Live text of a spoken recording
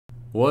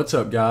What's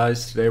up,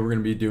 guys? Today we're going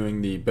to be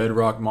doing the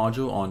b3dr0ck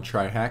module on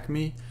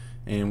TryHackMe,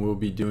 and we'll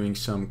be doing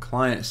some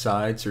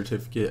client-side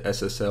certificate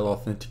SSL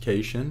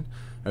authentication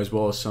as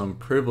well as some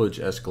privilege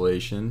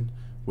escalation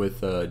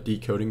with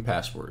decoding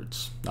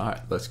passwords.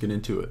 Alright, let's get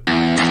into it.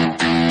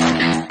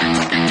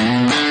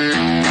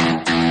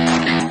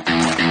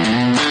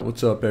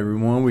 What's up,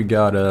 everyone? We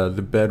got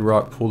the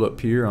b3dr0ck pulled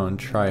up here on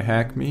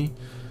TryHackMe.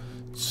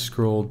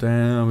 Scroll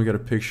down, we got a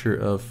picture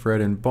of Fred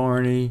and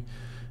Barney.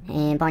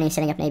 And Barney is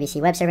setting up an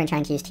ABC web server and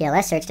trying to use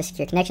TLS certs to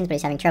secure connections, but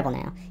he's having trouble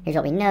now. Here's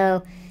what we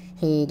know.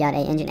 He got a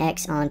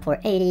Nginx on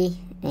port 80,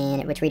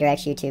 which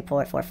redirects you to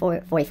port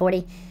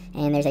 4040.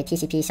 And there's a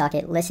TCP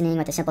socket listening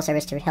with a simple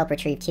service to help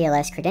retrieve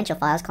TLS credential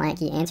files, client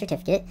key, and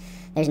certificate.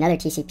 There's another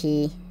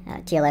TCP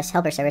TLS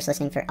helper service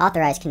listening for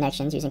authorized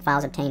connections using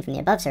files obtained from the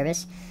above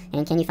service.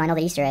 And can you find all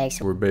the Easter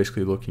eggs? We're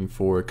basically looking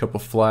for a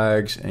couple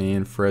flags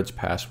and Fred's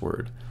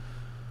password.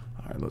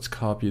 Alright, let's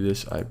copy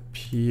this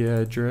IP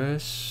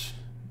address.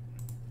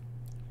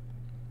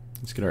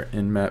 Let's get our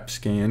nmap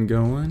scan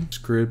going.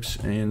 Scripts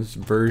and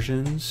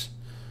versions.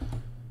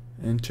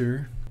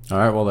 Enter.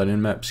 Alright, while that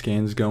nmap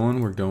scan's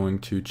going, we're going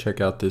to check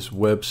out this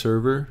web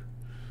server.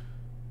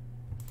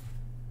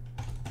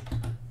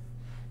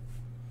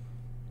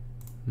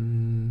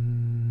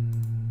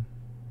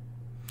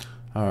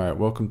 Alright,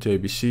 welcome to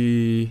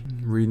ABC.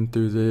 Reading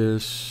through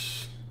this.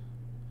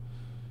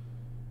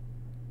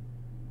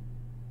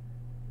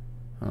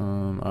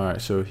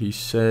 Alright, so he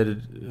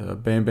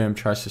said Bam Bam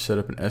tries to set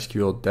up an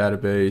SQL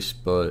database,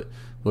 but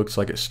looks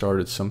like it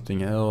started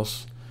something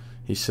else.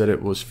 He said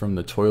it was from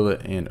the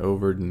toilet and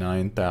over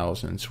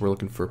 9,000. So we're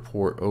looking for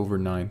port over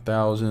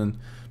 9,000.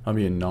 Might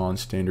be a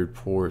non-standard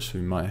port, so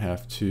we might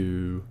have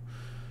to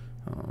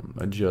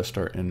adjust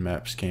our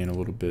nmap scan a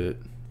little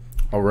bit.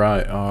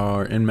 Alright,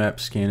 our nmap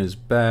scan is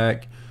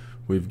back.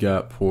 We've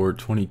got port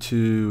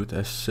 22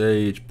 with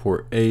SSH,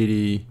 port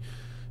 80.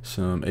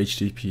 Some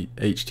HTTP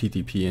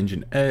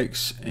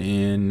Nginx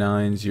and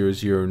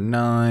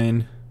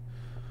 9009,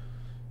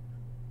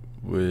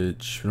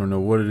 which we don't know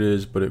what it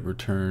is, but it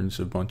returns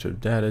a bunch of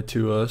data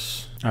to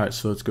us. Alright,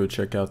 so let's go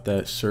check out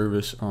that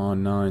service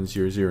on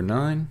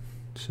 9009.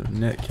 So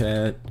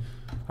netcat,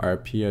 our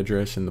IP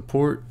address and the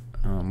port.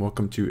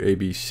 Welcome to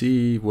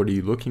ABC. What are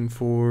you looking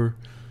for?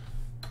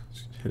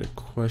 Let's hit a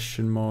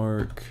question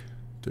mark.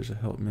 There's a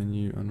help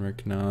menu,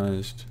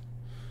 unrecognized.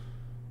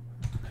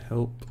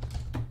 Help.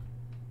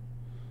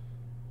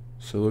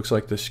 So it looks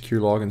like the secure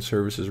login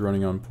service is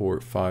running on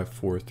port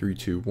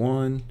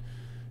 54321,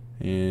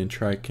 and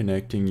try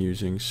connecting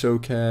using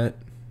SOCAT,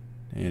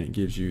 and it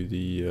gives you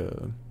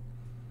the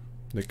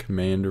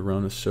command to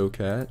run a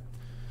SOCAT.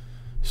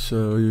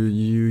 So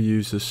you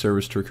use this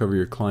service to recover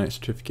your client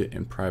certificate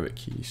and private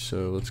key.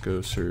 So let's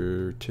go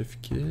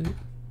certificate,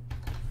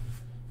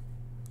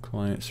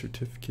 client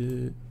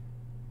certificate.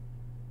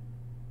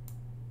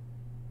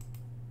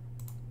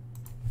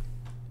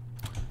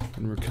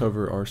 And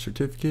recover our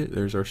certificate.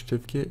 There's our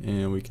certificate,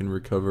 and we can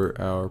recover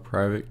our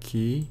private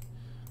key.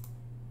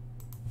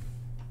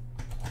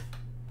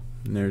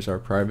 And there's our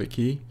private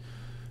key.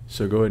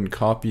 So go ahead and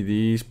copy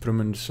these, put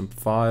them into some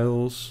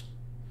files.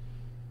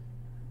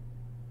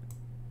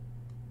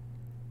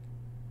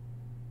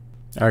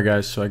 Alright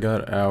guys, so I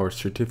got our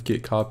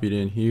certificate copied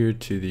in here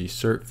to the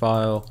cert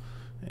file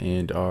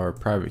and our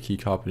private key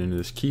copied into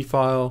this key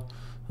file.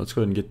 Let's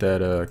go ahead and get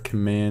that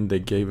command they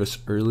gave us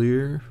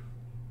earlier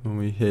when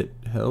we hit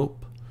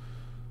help.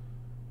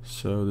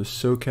 So the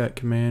SOCAT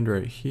command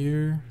right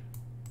here,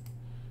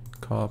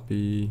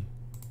 copy,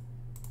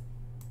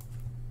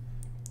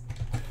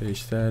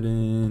 paste that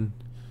in,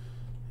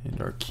 and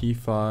our key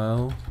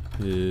file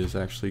is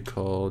actually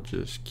called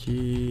just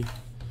key,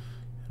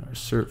 and our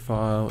cert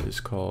file is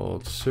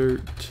called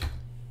cert,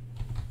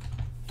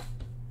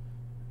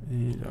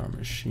 and our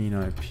machine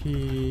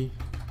IP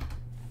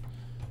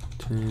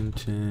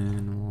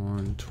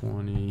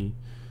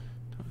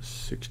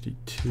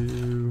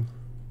 10.10.120.62.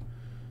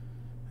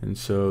 And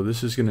so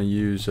this is going to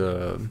use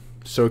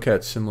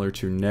SOCAT similar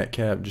to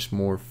netcat, just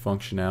more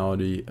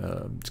functionality.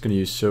 It's going to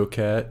use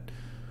SOCAT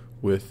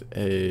with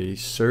a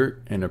cert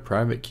and a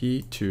private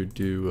key to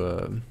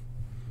do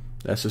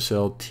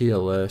SSL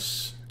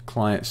TLS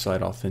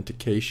client-side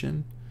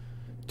authentication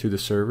to the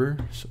server.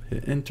 So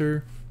hit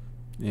enter,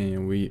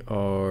 and we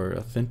are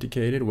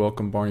authenticated.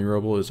 Welcome, Barney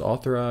Rubble is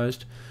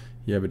authorized.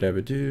 Yabba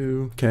dabba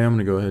doo. Okay, I'm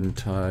gonna go ahead and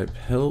type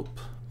help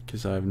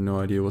because I have no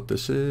idea what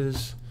this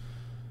is.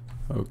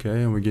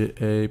 Okay, and we get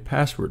a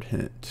password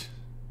hint.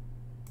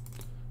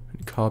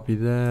 Copy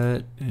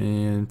that,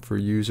 and for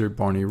user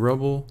Barney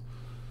Rubble.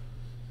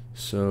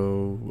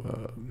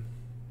 So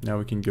now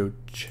we can go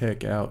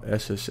check out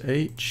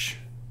SSH.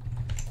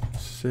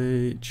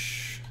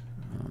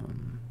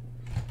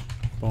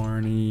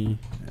 Barney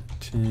at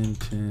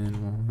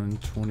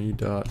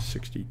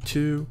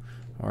 10.10.120.62.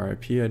 Our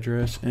IP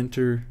address,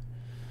 enter.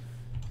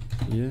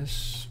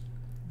 Yes,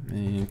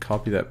 and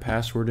copy that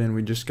password in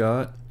we just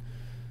got,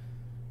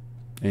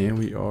 and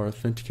we are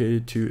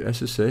authenticated to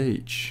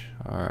SSH.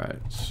 Alright,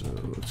 so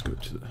let's go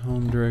to the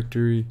home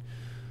directory,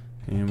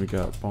 And we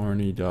got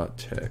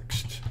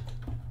Barney.text.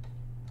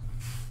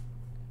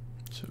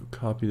 So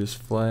copy this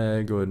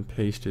flag, go ahead and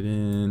paste it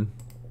in.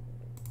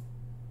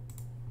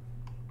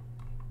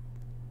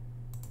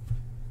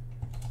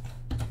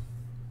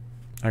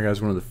 Alright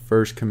guys, one of the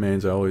first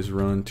commands I always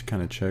run to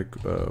kind of check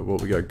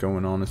what we got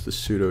going on is the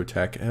sudo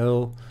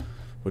tackl,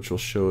 which will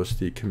show us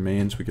the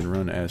commands we can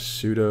run as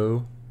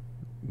sudo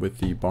with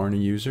the Barney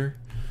user.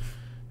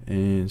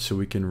 And so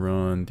we can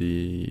run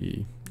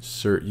the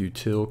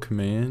certutil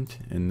command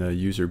in the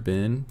user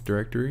bin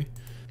directory.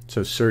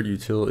 So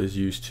certutil is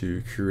used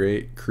to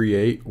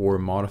create or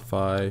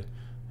modify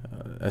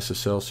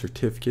SSL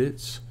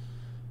certificates.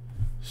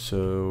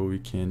 So we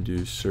can do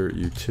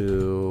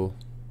certutil,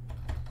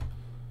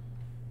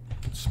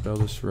 spell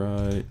this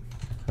right,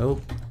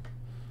 help,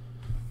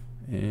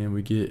 and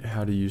we get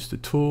how to use the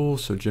tool.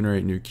 So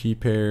generate new key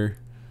pair,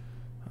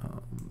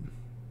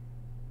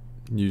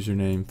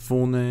 username,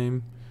 full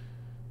name,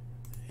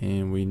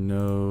 and we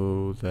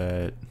know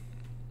that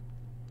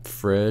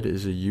Fred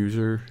is a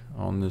user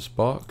on this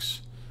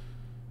box,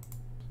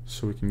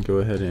 so we can go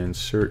ahead and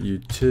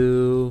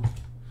certutil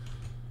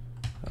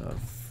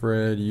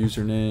Fred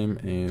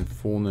username, and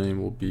full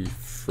name will be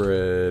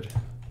Fred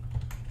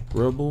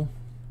Rubble.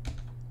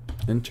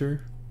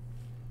 Enter.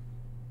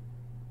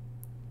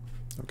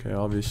 Okay,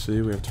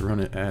 obviously we have to run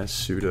it as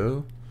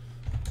sudo.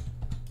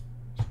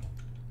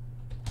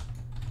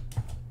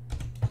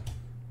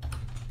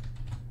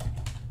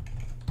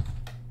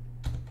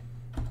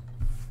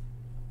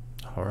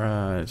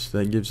 Alright, so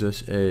that gives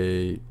us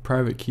a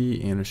private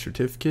key and a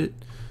certificate,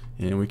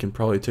 and we can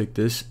probably take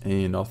this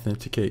and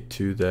authenticate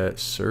to that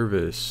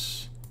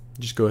service.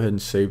 Just go ahead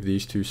and save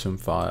these to some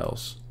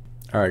files.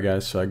 Alright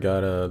guys, so I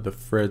got the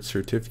Fred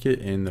certificate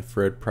and the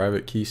Fred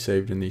private key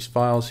saved in these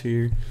files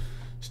here.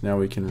 So now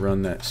we can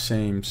run that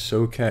same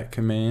socat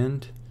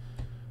command,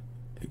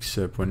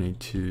 except we need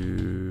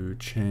to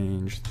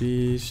change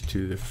these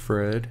to the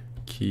Fred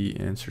key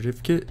and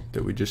certificate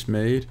that we just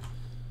made.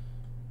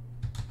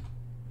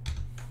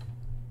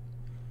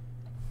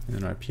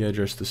 And IP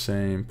address the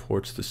same,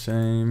 ports the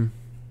same,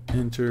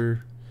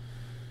 enter,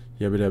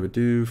 yabba dabba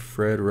do,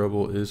 Fred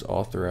Rubble is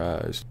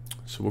authorized.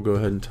 So we'll go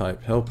ahead and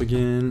type help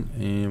again,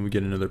 and we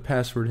get another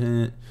password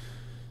hint,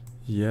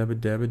 yabba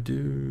dabba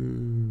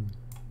do.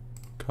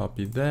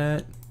 Copy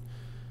that,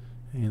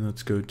 and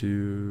let's go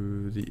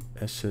do the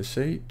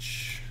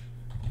SSH,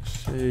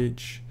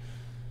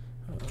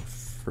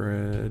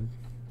 Fred.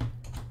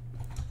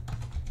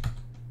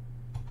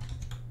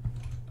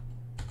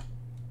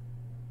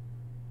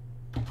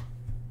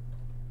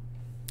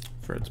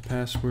 Fred's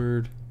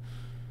password.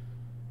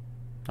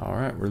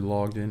 Alright, we're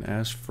logged in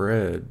as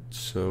Fred.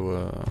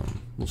 So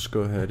we'll just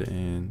go ahead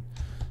and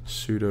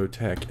sudo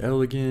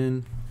tackl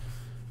again.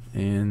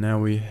 And now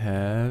we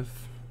have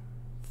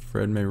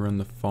Fred may run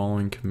the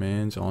following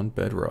commands on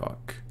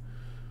Bedrock.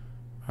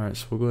 Alright,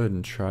 so we'll go ahead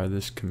and try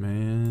this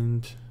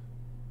command.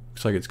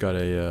 Looks like it's got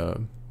a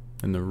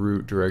in the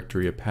root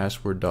directory a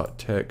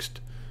password.txt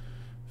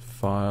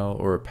file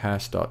or a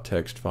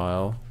pass.txt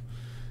file,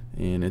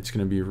 and it's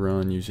going to be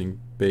run using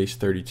base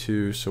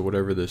 32. So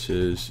whatever this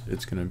is,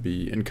 it's going to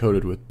be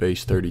encoded with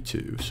base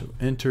 32. So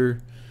enter.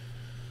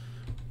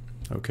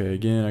 Okay,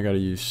 again I got to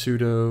use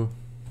sudo.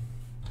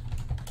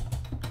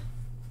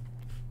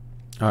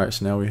 Alright,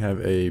 so now we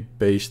have a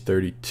base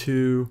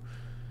 32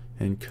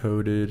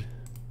 encoded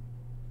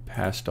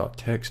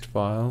pass.txt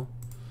file.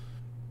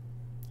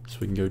 So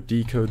we can go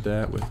decode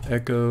that with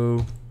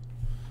echo,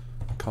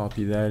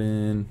 copy that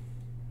in,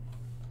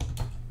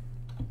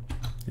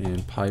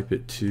 and pipe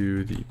it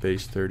to the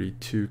base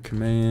 32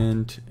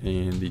 command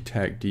and the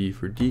tackd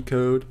for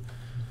decode.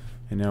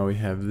 And now we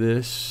have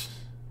this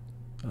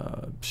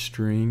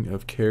string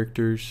of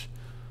characters.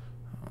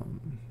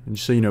 And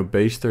just so you know,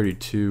 base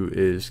 32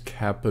 is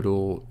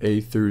capital A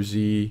through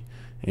Z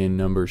and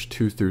numbers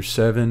 2 through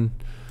 7.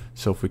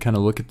 So if we kind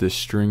of look at this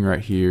string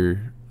right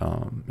here,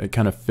 it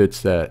kind of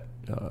fits that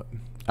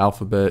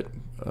alphabet,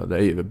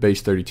 the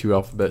base 32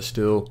 alphabet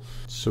still.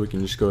 So we can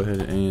just go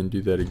ahead and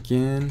do that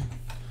again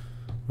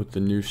with the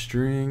new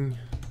string,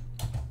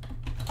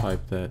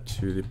 pipe that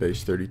to the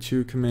base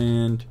 32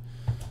 command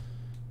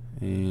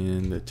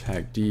and the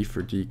tackd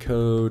for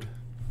decode.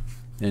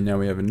 And now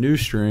we have a new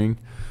string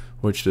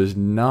which does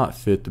not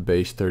fit the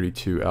base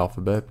 32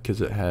 alphabet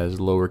because it has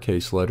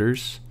lowercase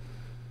letters.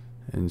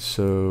 And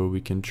so we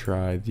can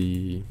try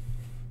the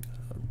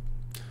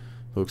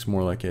looks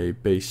more like a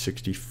base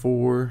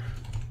 64.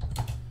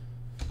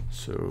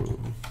 So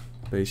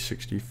base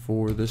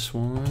 64 this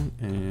one,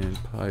 and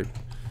pipe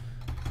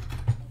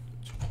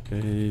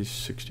base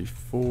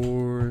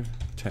 64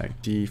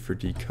 tackd for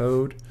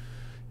decode.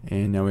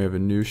 And now we have a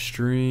new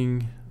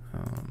string.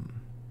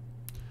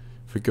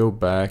 If we go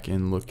back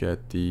and look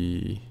at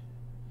the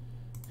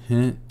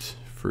hint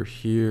for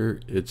here,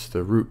 it's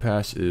the root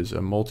pass is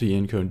a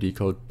multi-encode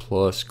decode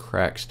plus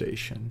crack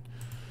station.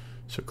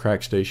 So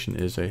crack station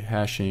is a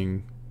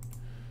hashing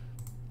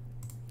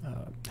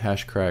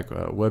hash crack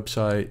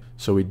website.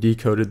 So we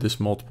decoded this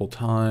multiple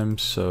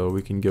times, so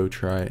we can go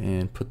try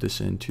and put this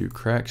into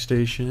crack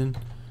station.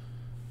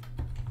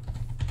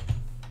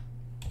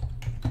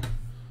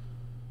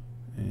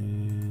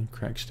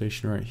 crack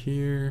station right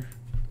here.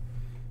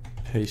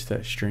 Paste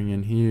that string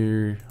in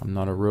here. I'm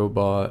not a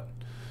robot.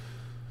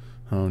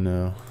 Oh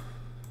no.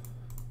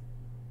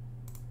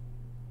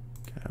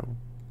 Okay.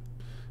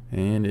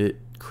 And it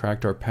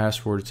cracked our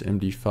password. It's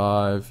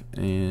MD5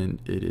 and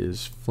it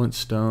is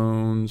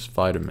Flintstones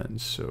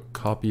vitamins. So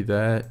copy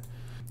that.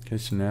 Okay,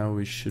 so now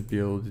we should be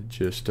able to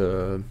just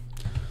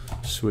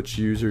switch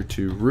user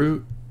to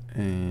root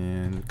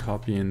and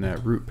copy in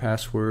that root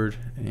password,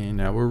 and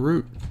now we're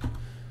root.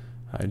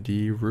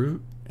 ID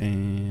root,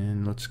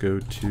 and let's go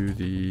to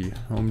the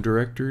home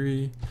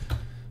directory.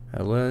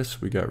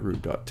 ls, we got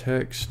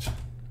root.txt,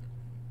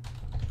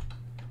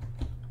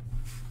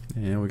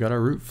 and we got our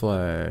root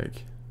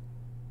flag.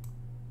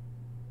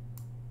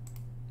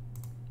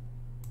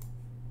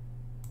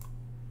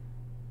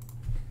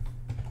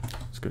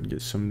 Let's go and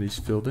get some of these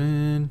filled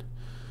in.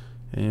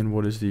 And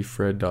what is the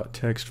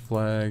fred.txt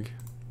flag?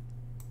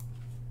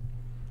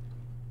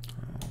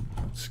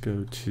 Let's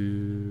go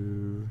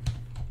to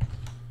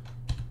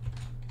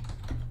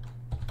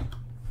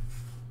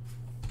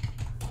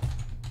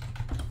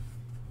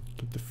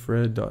get the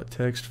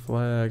fred.txt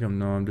flag. I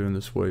know I'm doing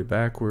this way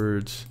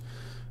backwards.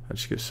 I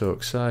just get so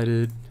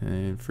excited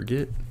and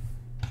forget.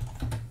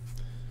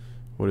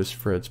 What is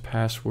Fred's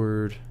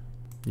password?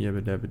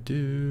 Yabba dabba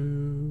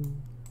doo.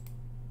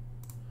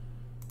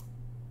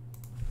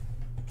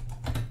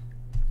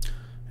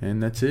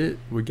 And that's it,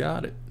 we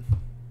got it.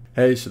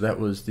 Hey, so that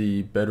was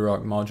the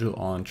b3dr0ck module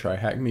on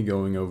TryHackMe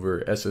going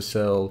over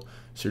SSL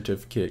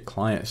certificate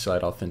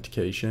client-side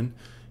authentication.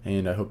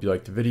 And I hope you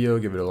liked the video.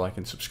 Give it a like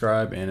and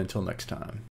subscribe, and until next time.